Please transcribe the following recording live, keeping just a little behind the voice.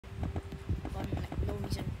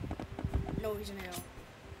no reason at all.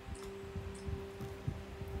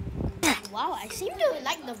 Wow, I seem to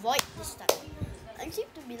like the void this time. I seem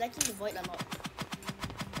to be liking the void a lot.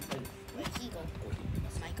 Where did he go?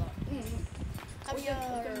 Oh my god. Come here.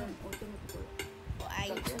 Oh,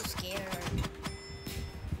 I'm too scared.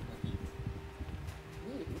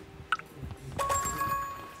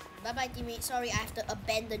 Bye bye teammate, sorry I have to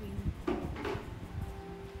abandon you.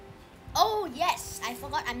 Oh yes, I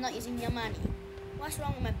forgot I'm not using Yamani. What's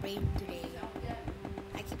wrong with my brain today?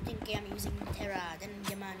 I keep thinking I'm using Terra, then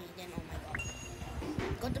Yamani, then oh my god.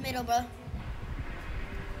 Go to middle, bro.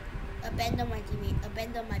 Abandon my teammate,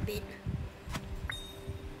 abandon my bid.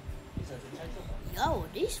 Yo,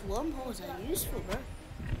 these wormholes are useful, bro.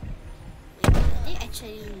 Wait, are they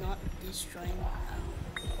actually not destroying?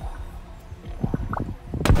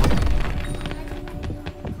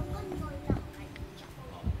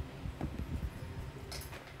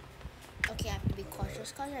 Okay, I have to be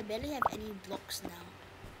cautious because I barely have any blocks now.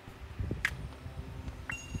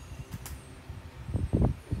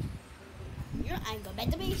 You know, I'm going back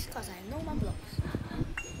to base because I know my blocks.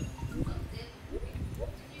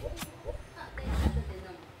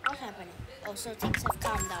 What's happening? Oh, so things have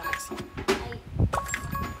calmed down, I see.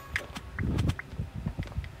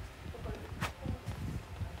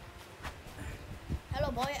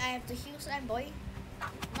 Hello, boy. I have the heal slime, boy.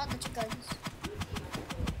 Not the chickens.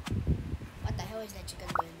 What the hell is that chicken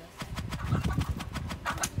doing, though?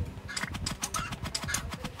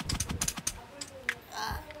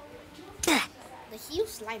 The heal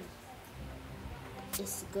slime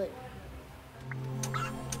is good.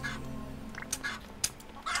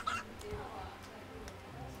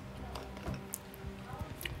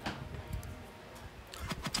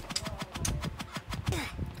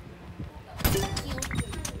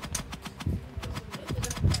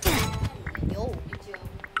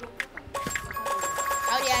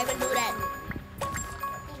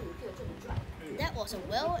 Was a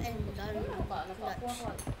well and done clutch.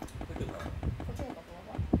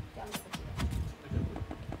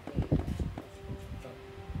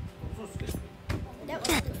 That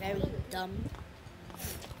was very dumb.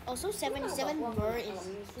 Also, 77 more is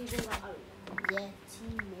their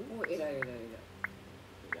teammate.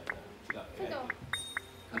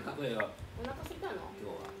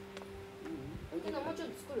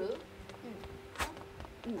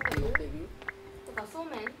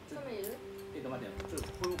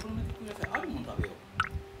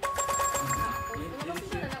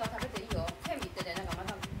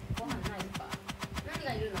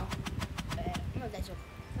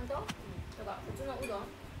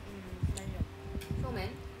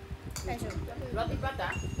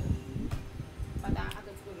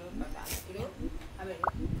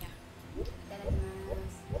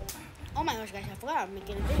 Oh my gosh, guys, I forgot I'm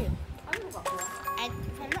making a video. And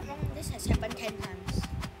if I'm not wrong, this has happened 10 times.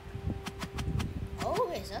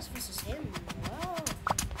 Oh, it's us versus him. Wow.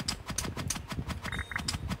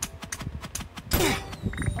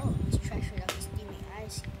 Oh, he's trash without his teammate. I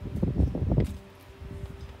see.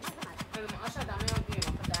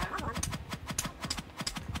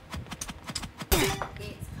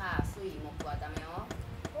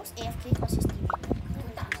 What's AFK because his teammate?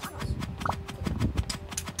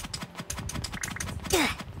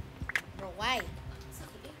 Bro, why?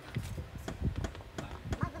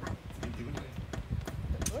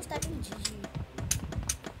 Bro's typing GG.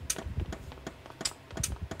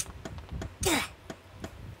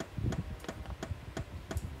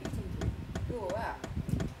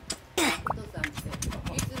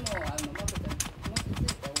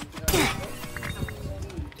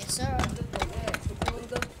 Yes, sir.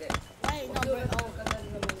 Why not, bro? Oh.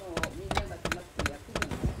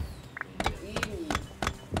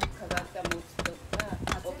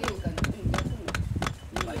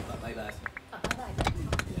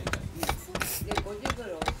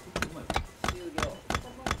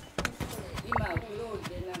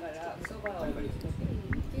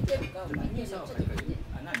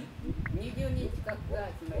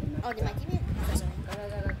 Oh, did my teammate? Oh, sorry.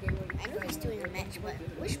 I know he's still in the match, but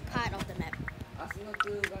which part of the map?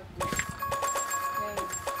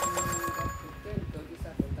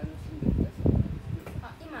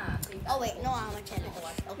 Oh wait, no armor challenge.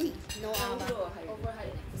 Okay, no armor.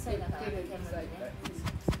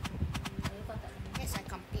 Yes, I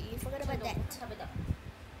completely forgot about that.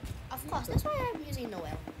 Of course, that's why I'm using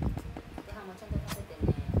Noelle.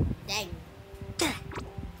 Dang.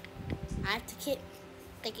 I have to keep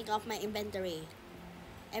taking off my inventory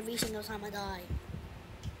every single time I die.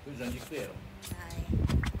 Die.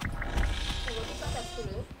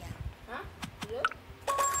 Yeah.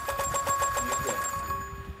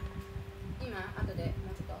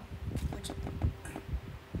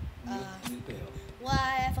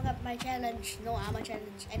 my challenge. No armor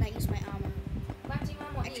challenge. And I use my armor. Actually,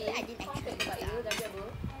 I didn't actually. Technically,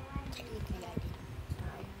 I did.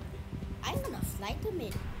 I'm gonna fly to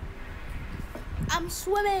mid. I'm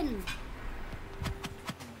swimming.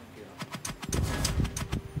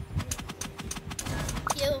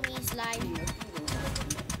 Kill me, slime.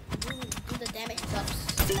 Do the damage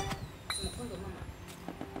buffs.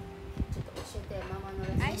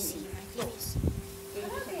 I see my teammates.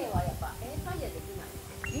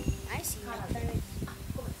 I see my teammates.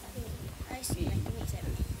 I see my teammates at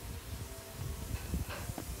me.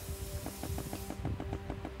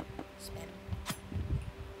 Spam.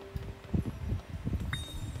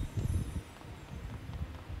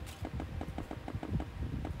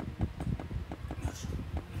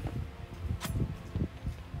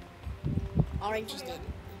 Orange is dead.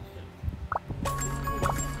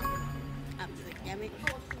 Quick damage.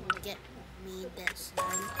 Get me that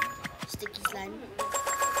slime. Sticky slime.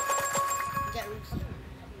 Get Rookie.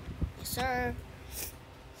 Yes, sir.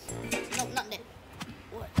 No, not that.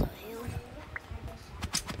 What the hell?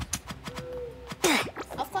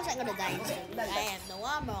 Of course I'm gonna die instantly. I have no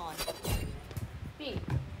armor on. You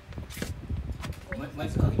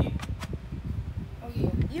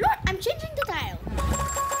know what? I'm changing the tile.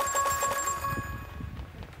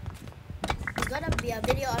 It's gonna be a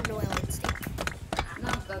video on Noelle instead.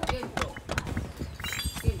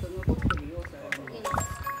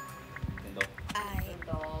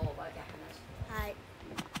 Hi.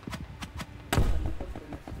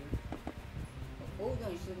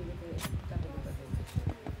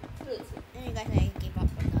 Anyway guys, I gave up on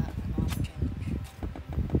the normal challenge.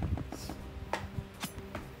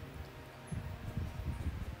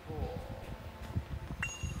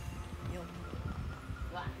 Yo.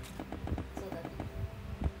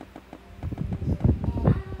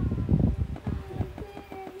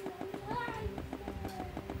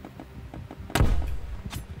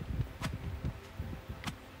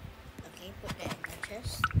 Okay, put that in the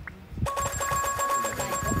chest.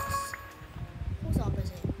 Who's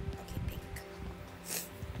opposite? Okay, pink.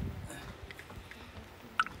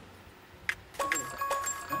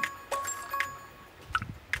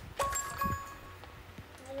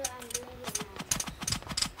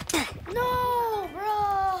 No, bro!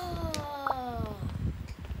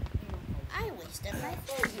 I wasted my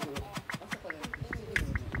food.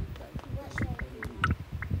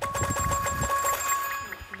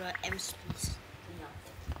 But M's please.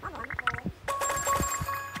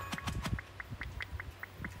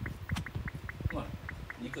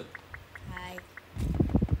 Hi.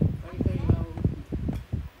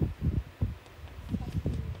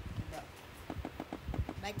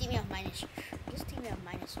 My teammate of mine is this teammate of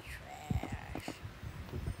mine is trash.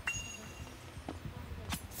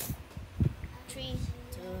 3,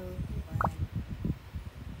 2, 1.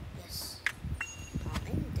 Yes. Oh, I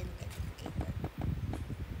didn't get duplicated.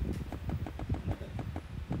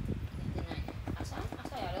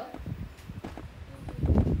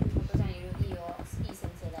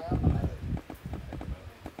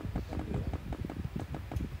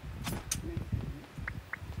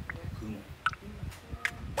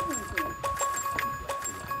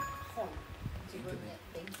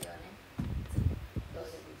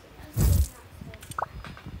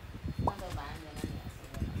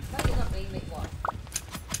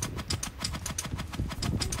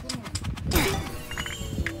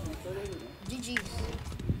 GG's.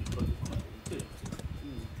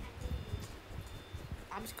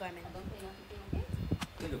 I'm squirming.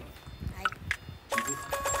 Hi.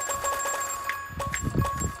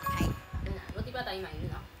 Hi.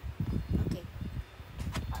 Okay.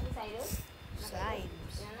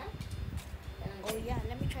 Slimes. Oh yeah,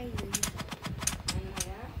 let me try to use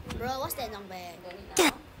that. Bro, what's that number?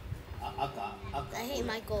 I hate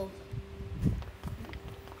Michael.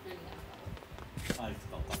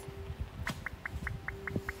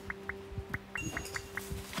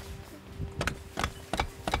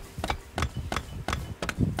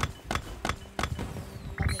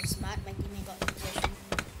 Okay, smart. My teammate got possession.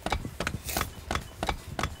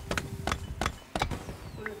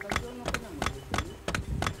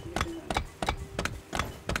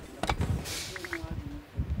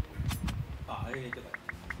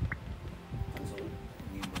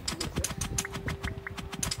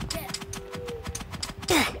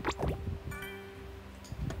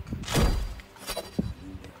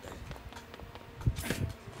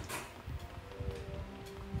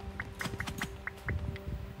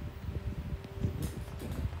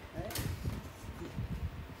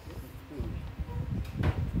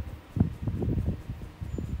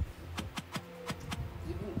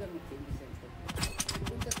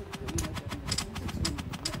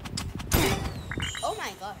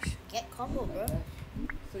 combo, bro.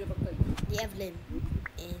 そればっかり。 The Evelyn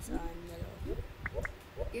is on yellow.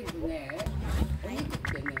 けどね、お肉っ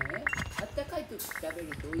てね、あったかい時食べる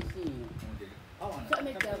と美味しいんよ。冷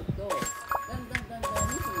めちゃうと、だんだん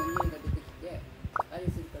肉の匂いが出てきて、あれ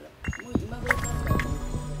するから、もう今頃からだと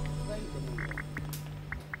一番いいと思うよ。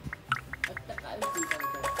あったかいうちに食べた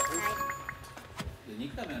ら美味しい。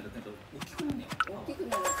肉食べないと大きくなるね。大きく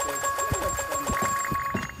なるって、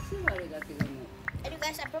酢はあれだけども、 Anyway,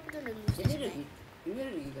 guys, I'm probably gonna lose エ this ネルギ fight. ー、エネ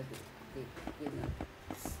ルギーが出るな。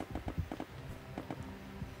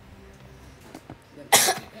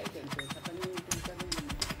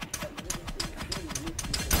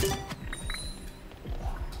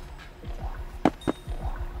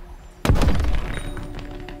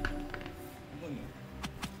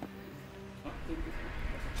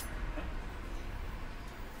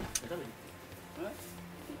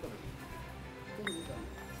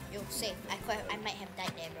You're safe. I might have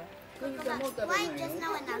died there, bro. Why just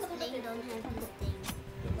now when I was playing don't have this thing?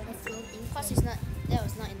 The slow thing. Because it's not. That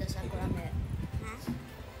was not in the Sakura map. Huh?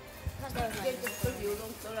 Because that was not in the Sakura map. うどん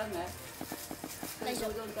取らない。大丈夫。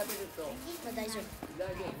うどん食べるとまあ大丈夫。大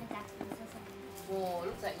丈夫。もう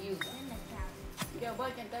6歳言うから。じゃあおば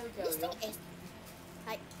あちゃん食べちゃう This よ。 thing is.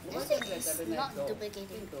 Like, おばあ this ちゃん thing が is 食べない not と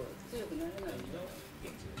duplicating. 強くならないよ。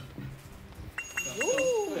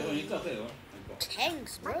 Ooh, 肉は食えよ。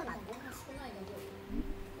 thanks, bro. 少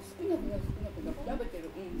なく食べてる。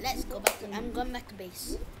うん。 Let's go back to. I'm going back to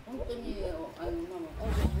base. 本当にママ。 Oh,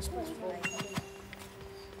 yeah, this was right.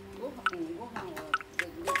 ご飯は出て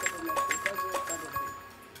こなくておかずを食べ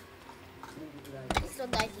てるぐらい。 It's still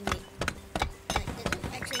die teammate. Like, it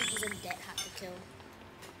actually isn't that hard to kill.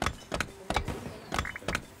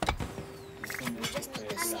 You just need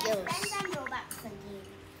the I'm skills. friends and Robux again.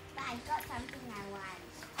 But I got something I want.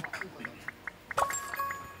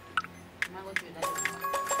 孫中大丈夫。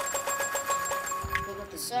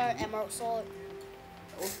 Sir, Emerald Sword.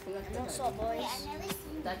 大きくなったか Emerald ら。 Sword, boys. Wait, I've never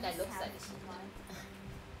seen 大体 this 6歳 house です before.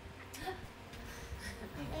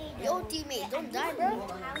 Yo, teammate, don't die, bro.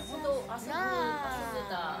 本当遊んで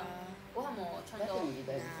た。ご飯もちゃんと。だけの時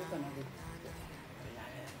代ですよかな。もう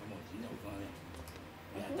全然大人ね。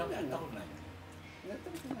やったことない。やった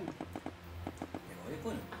ことない。俺こ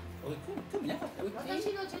ういうの興味なかったよ。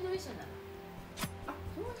私のジェネレーションなの。あ、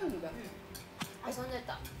そうなんだ。遊んで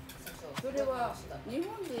た。最初。それは日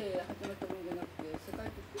本で始めたものじゃなくて世界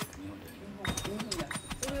的。日本で。日本だ。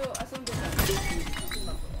それを遊んでた。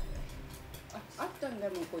あったんだ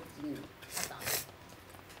もんこっちに。あった。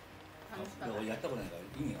楽しかった。俺やったことないから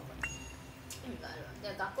意味がわかんない。意味がある。で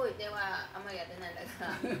学校行ってはあんまりやってないんだか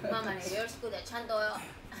らママによろしくでちゃんと。そ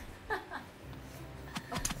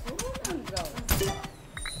うなんだ。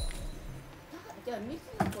じゃあ未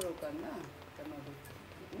知の頃かな。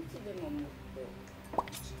未知でももっと。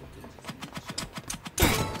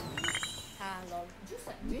 Ah, lol. 10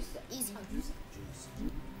歳。 10歳。 Easy.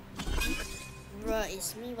 Bruh,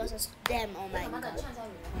 it's me versus them. Oh my まだ god. チャンスある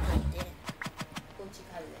よ。 Dead. こっち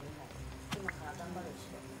帰るで日本。今から頑張るし。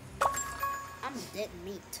 I'm dead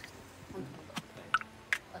meat. 本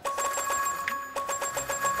当。私。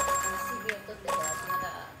CB を取ってからまだ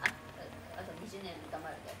あと20年頑張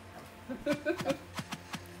るで。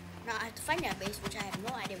 Now I have to find their base, which I have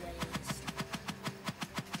no idea where it is.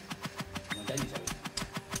 もう大丈夫じゃん。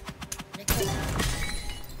 They could.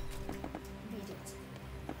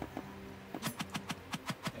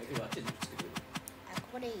 あっちで作ってくれる。 I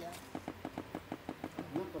could have.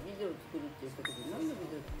 なんかビデオ作るっていうことで何のビ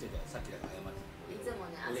デオ作る？さっきだから謝って。いつも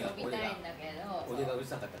ね遊びたいんだけど。俺がうる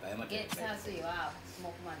さかったから謝って。月火水は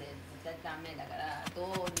もうここまで絶対ダメだから土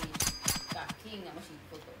日が金がもし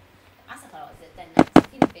行くこと朝からは絶対ない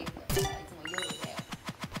先に勉強だからいつも夜で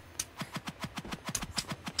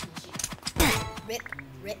Rip,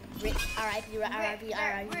 rip, rip. RIP, RIP,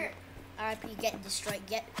 RIP. RIP, get destroyed,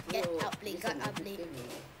 get outplayed, got outplayed.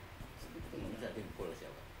 じゃあ全部殺しちゃ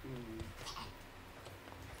うか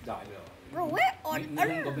ら。だめよ。 Bro, where on 日本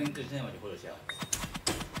語 earth? 勉強しないまで殺しちゃう。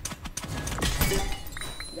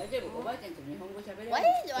大丈夫。おばあちゃんと日本語喋れる。 Why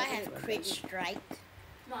do I have crit strike?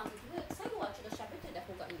 まあ最後はちょっと喋ってた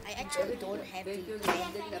方がいい I actually don't have 勉強 the.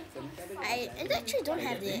 できなくても喋れる。 I actually don't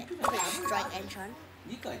have the crit strike enchant.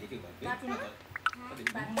 理解できるから勉強なんか。だって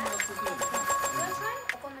日本語が得意だから。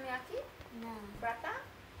お好み焼き No. ブラタ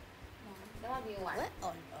No. The one you want What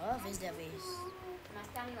on earth is their base?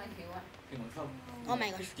 Tell me what you wantでもさ。 Oh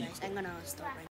my gosh, guys, I'm gonna stop right